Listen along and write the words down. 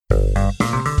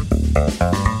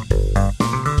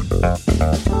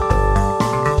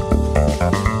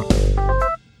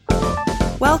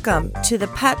Welcome to the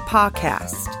Pet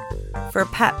Podcast for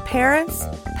pet parents,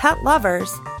 pet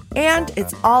lovers, and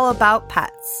it's all about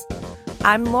pets.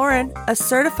 I'm Lauren, a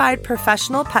certified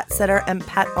professional pet sitter and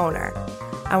pet owner.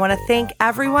 I want to thank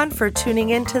everyone for tuning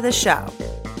into the show.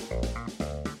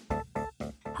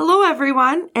 Hello,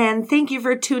 everyone, and thank you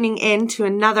for tuning in to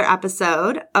another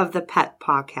episode of the Pet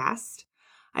Podcast.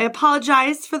 I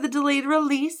apologize for the delayed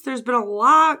release. There's been a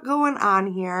lot going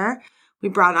on here. We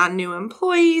brought on new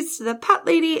employees to the Pet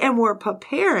Lady, and we're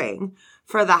preparing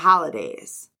for the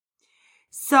holidays.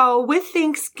 So with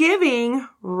Thanksgiving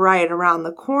right around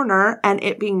the corner and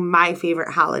it being my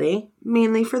favorite holiday,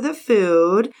 mainly for the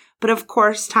food, but of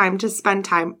course time to spend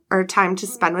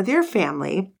with your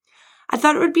family, I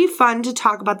thought it would be fun to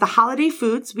talk about the holiday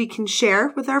foods we can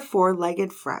share with our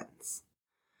four-legged friends.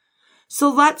 So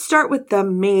let's start with the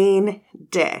main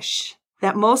dish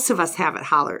that most of us have at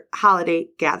holiday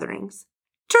gatherings,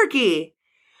 turkey.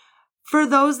 For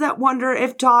those that wonder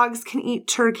if dogs can eat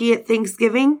turkey at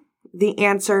Thanksgiving, the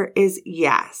answer is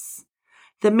yes.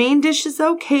 The main dish is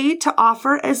okay to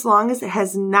offer as long as it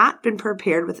has not been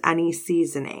prepared with any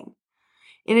seasoning.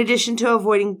 In addition to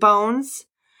avoiding bones,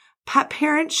 pet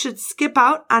parents should skip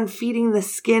out on feeding the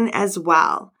skin as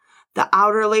well. The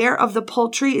outer layer of the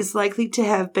poultry is likely to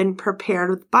have been prepared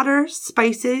with butter,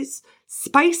 spices,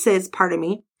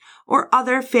 or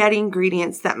other fatty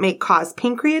ingredients that may cause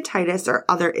pancreatitis or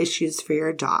other issues for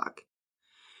your dog.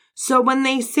 So when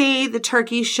they say the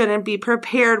turkey shouldn't be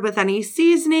prepared with any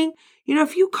seasoning,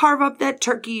 if you carve up that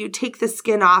turkey, you take the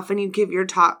skin off and you give your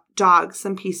dog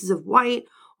some pieces of white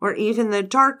or even the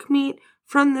dark meat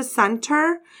from the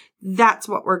center, that's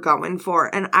what we're going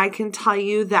for. And I can tell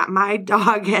you that my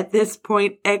dog at this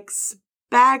point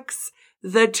expects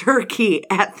the turkey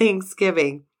at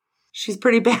Thanksgiving. She's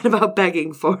pretty bad about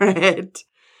begging for it.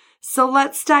 So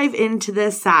let's dive into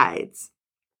the sides.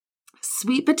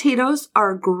 Sweet potatoes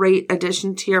are a great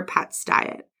addition to your pet's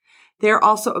diet. They're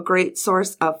also a great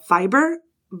source of fiber,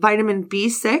 vitamin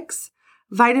B6,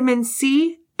 vitamin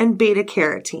C, and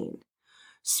beta-carotene.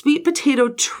 Sweet potato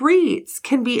treats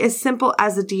can be as simple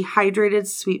as a dehydrated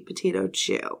sweet potato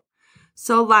chew.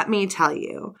 So let me tell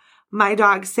you, my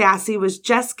dog Sassy was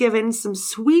just given some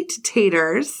sweet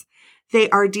taters. They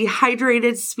are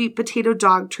dehydrated sweet potato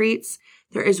dog treats.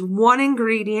 There is one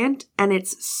ingredient and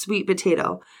it's sweet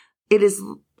potato. It is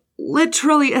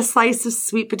literally a slice of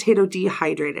sweet potato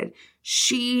dehydrated.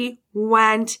 She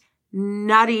went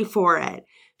nutty for it.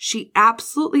 She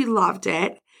absolutely loved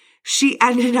it. She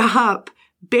ended up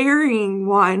burying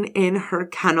one in her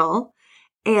kennel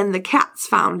and the cats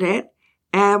found it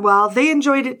and they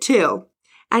enjoyed it too.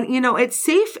 And it's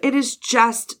safe. It is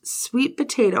just sweet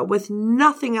potato with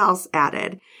nothing else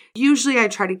added. Usually I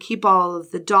try to keep all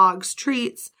of the dog's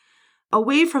treats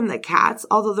away from the cats,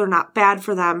 although they're not bad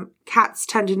for them. Cats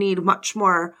tend to need much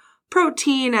more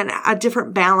protein and a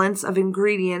different balance of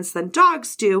ingredients than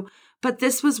dogs do. But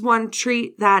this was one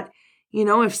treat that,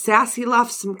 if Sassy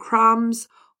left some crumbs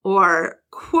or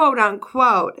quote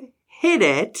unquote hid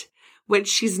it, which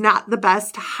she's not the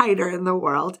best hider in the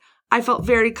world, I felt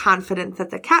very confident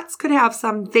that the cats could have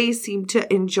some. They seemed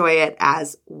to enjoy it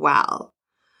as well.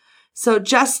 So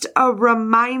just a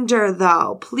reminder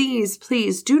though, please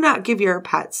do not give your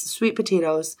pets sweet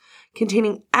potatoes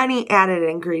containing any added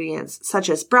ingredients such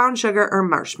as brown sugar or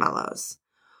marshmallows.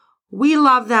 We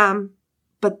love them,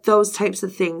 but those types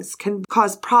of things can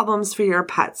cause problems for your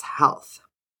pet's health.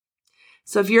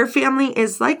 So if your family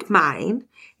is like mine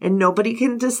and nobody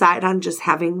can decide on just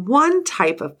having one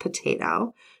type of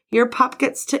potato, your pup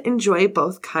gets to enjoy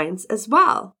both kinds as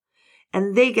well.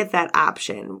 And they get that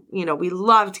option. We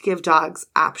love to give dogs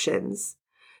options.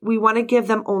 We want to give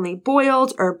them only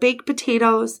boiled or baked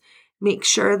potatoes. Make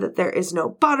sure that there is no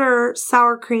butter,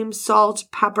 sour cream, salt,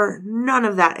 pepper, none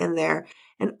of that in there.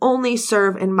 And only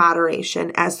serve in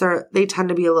moderation as they tend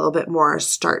to be a little bit more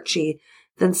starchy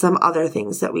than some other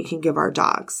things that we can give our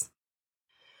dogs.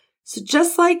 So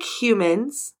just like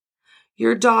humans,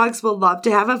 your dogs will love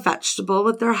to have a vegetable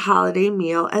with their holiday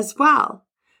meal as well.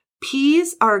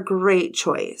 Peas are a great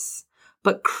choice,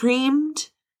 but creamed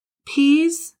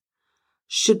peas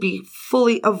should be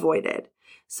fully avoided.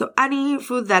 So any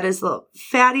food that is a little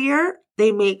fattier,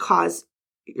 they may cause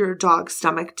your dog's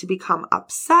stomach to become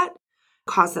upset,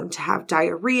 cause them to have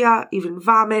diarrhea, even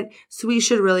vomit. So we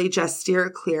should really just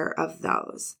steer clear of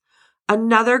those.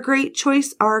 Another great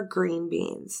choice are green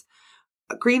beans.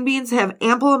 Green beans have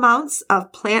ample amounts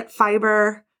of plant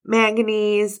fiber,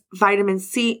 manganese, vitamin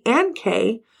C, and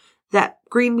K. That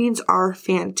green beans are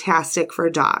fantastic for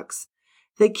dogs.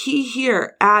 The key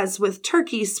here, as with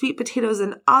turkey, sweet potatoes,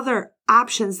 and other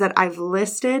options that I've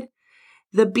listed,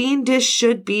 The bean dish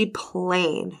should be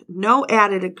plain. No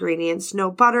added ingredients,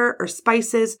 no butter or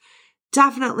spices,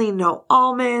 definitely no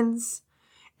almonds.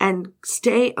 And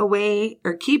stay away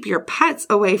or keep your pets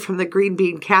away from the green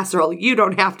bean casserole. You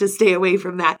don't have to stay away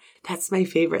from that. That's my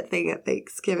favorite thing at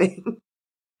Thanksgiving.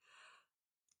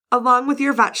 Along with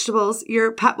your vegetables,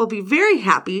 your pet will be very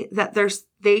happy that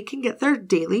they can get their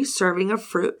daily serving of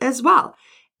fruit as well.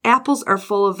 Apples are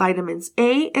full of vitamins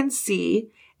A and C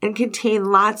and contain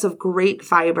lots of great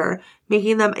fiber,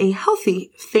 making them a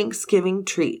healthy Thanksgiving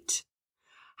treat.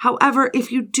 However,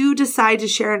 if you do decide to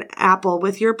share an apple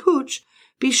with your pooch,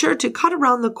 be sure to cut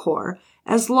around the core,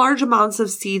 as large amounts of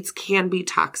seeds can be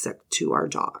toxic to our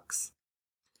dogs.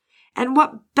 And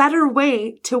what better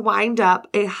way to wind up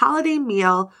a holiday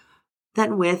meal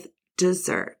than with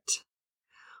dessert?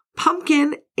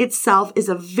 Pumpkin itself is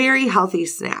a very healthy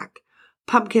snack.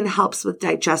 Pumpkin helps with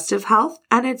digestive health,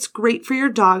 and it's great for your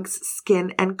dog's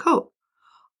skin and coat.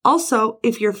 Also,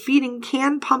 if you're feeding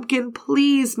canned pumpkin,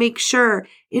 please make sure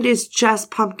it is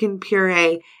just pumpkin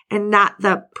puree and not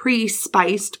the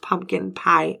pre-spiced pumpkin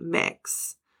pie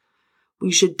mix.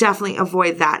 We should definitely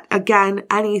avoid that. Again,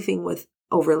 anything with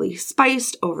overly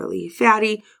spiced, overly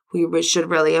fatty, we should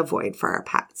really avoid for our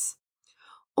pets.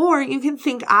 Or you can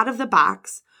think out of the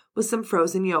box with some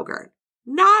frozen yogurt.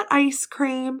 Not ice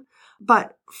cream,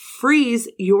 but freeze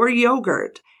your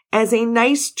yogurt as a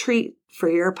nice treat for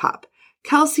your pup.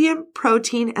 Calcium,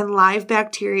 protein, and live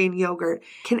bacteria in yogurt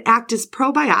can act as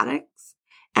probiotics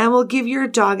and will give your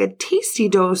dog a tasty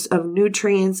dose of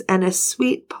nutrients and a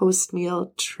sweet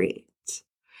post-meal treat.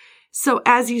 So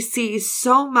as you see,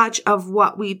 so much of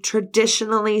what we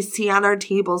traditionally see on our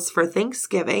tables for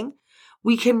Thanksgiving,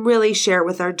 we can really share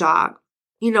with our dog.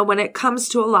 You know, when it comes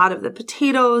to a lot of the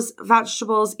potatoes,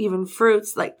 vegetables, even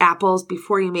fruits like apples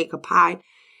before you make a pie,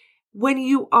 when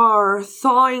you are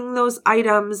thawing those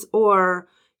items or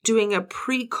doing a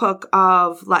pre-cook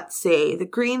of, let's say, the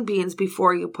green beans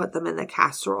before you put them in the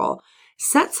casserole,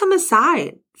 set some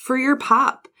aside for your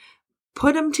pup.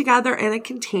 Put them together in a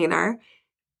container,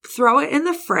 throw it in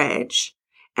the fridge,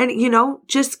 and,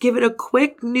 just give it a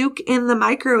quick nuke in the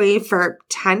microwave for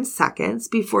 10 seconds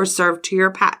before served to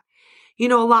your pet. A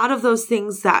lot of those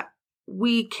things that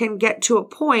we can get to a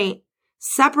point,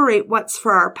 separate what's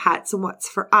for our pets and what's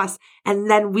for us, and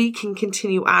then we can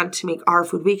continue on to make our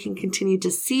food. We can continue to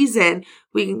season.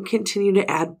 We can continue to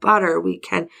add butter. We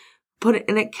can put it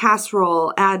in a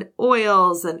casserole, add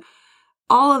oils and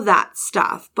all of that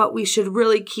stuff. But we should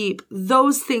really keep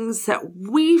those things that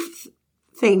we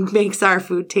think makes our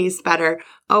food taste better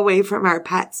away from our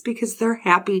pets because they're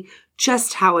happy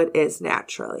just how it is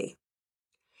naturally.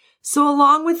 So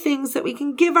along with things that we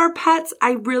can give our pets,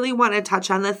 I really want to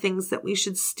touch on the things that we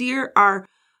should steer our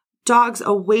dogs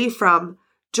away from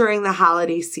during the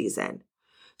holiday season.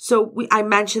 So I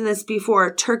mentioned this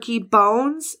before, turkey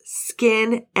bones,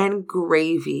 skin, and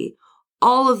gravy.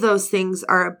 All of those things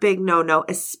are a big no-no,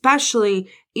 especially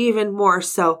even more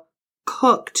so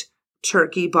cooked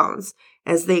turkey bones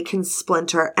as they can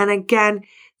splinter. And again,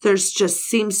 there's just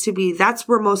seems to be, that's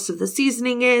where most of the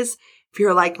seasoning is. If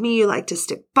you're like me, you like to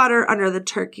stick butter under the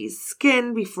turkey's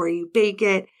skin before you bake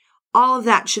it. All of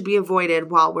that should be avoided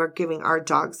while we're giving our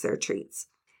dogs their treats.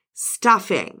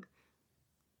 Stuffing.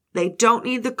 They don't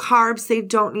need the carbs. They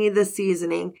don't need the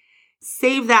seasoning.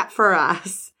 Save that for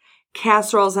us.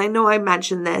 Casseroles. I know I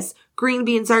mentioned this. Green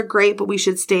beans are great, but we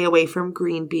should stay away from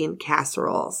green bean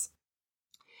casseroles.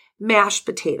 Mashed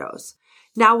potatoes.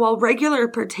 Now, while regular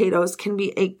potatoes can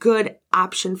be a good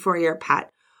option for your pet,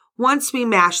 once we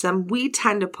mash them, we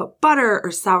tend to put butter or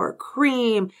sour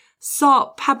cream,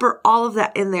 salt, pepper, all of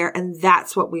that in there, and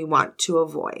that's what we want to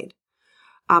avoid.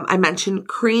 I mentioned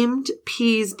creamed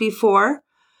peas before.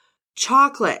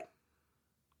 Chocolate,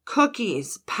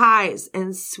 cookies, pies,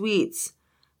 and sweets.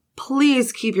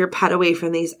 Please keep your pet away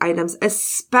from these items,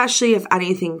 especially if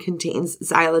anything contains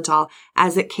xylitol,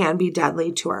 as it can be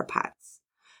deadly to our pets.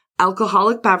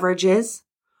 Alcoholic beverages.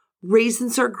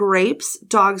 Raisins or grapes,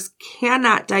 dogs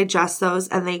cannot digest those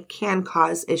and they can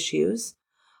cause issues.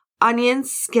 Onions,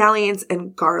 scallions,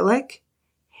 and garlic.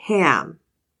 Ham.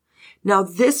 Now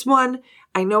this one,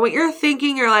 I know what you're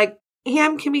thinking. You're like,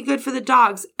 ham can be good for the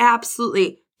dogs.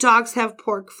 Absolutely. Dogs have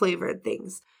pork flavored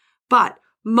things. But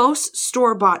most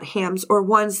store-bought hams or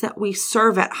ones that we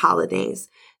serve at holidays,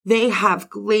 they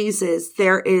have glazes.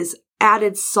 There is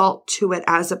added salt to it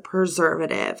as a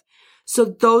preservative. So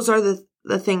those are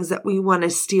the things that we want to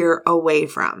steer away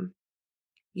from.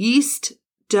 Yeast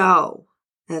dough.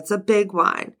 That's a big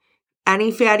one.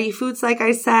 Any fatty foods, like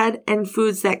I said, and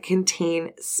foods that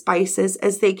contain spices,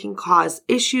 as they can cause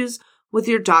issues with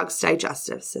your dog's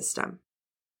digestive system.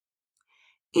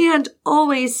 And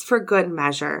always for good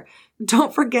measure,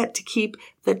 don't forget to keep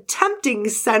the tempting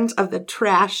scent of the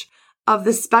trash of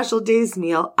the special days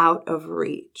meal out of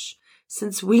reach,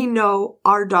 since we know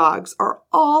our dogs are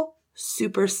all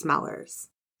super smellers.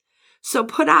 So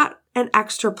put out an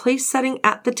extra place setting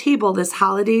at the table this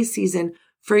holiday season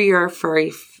for your furry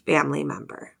family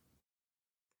member.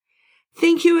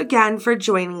 Thank you again for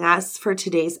joining us for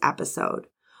today's episode.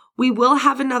 We will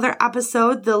have another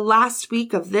episode the last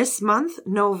week of this month,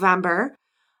 November,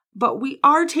 but we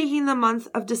are taking the month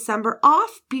of December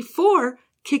off before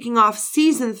kicking off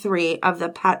season 3 of the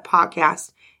Pet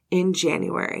Podcast in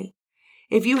January.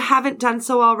 If you haven't done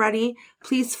so already,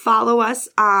 please follow us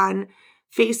on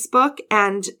Facebook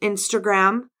and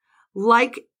Instagram.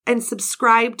 Like and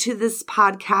subscribe to this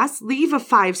podcast. Leave a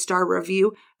 5-star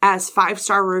review, as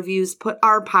 5-star reviews put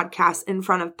our podcast in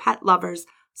front of pet lovers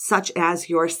such as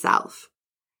yourself.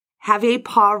 Have a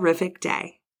paw-rific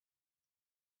day.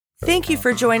 Thank you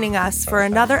for joining us for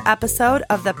another episode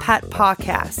of the Pet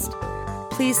Podcast.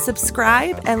 Please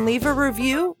subscribe and leave a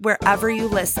review wherever you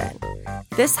listen.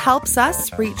 This helps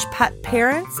us reach pet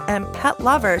parents and pet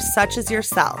lovers such as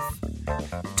yourself.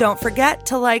 Don't forget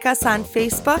to like us on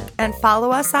Facebook and follow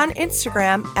us on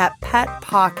Instagram at Pet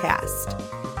Podcast.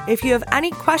 If you have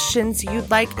any questions you'd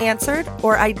like answered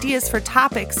or ideas for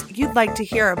topics you'd like to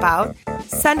hear about,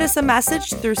 send us a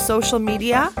message through social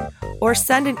media or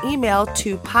send an email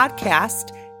to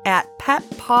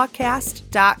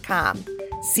podcast@petpodcast.com.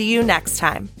 See you next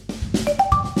time.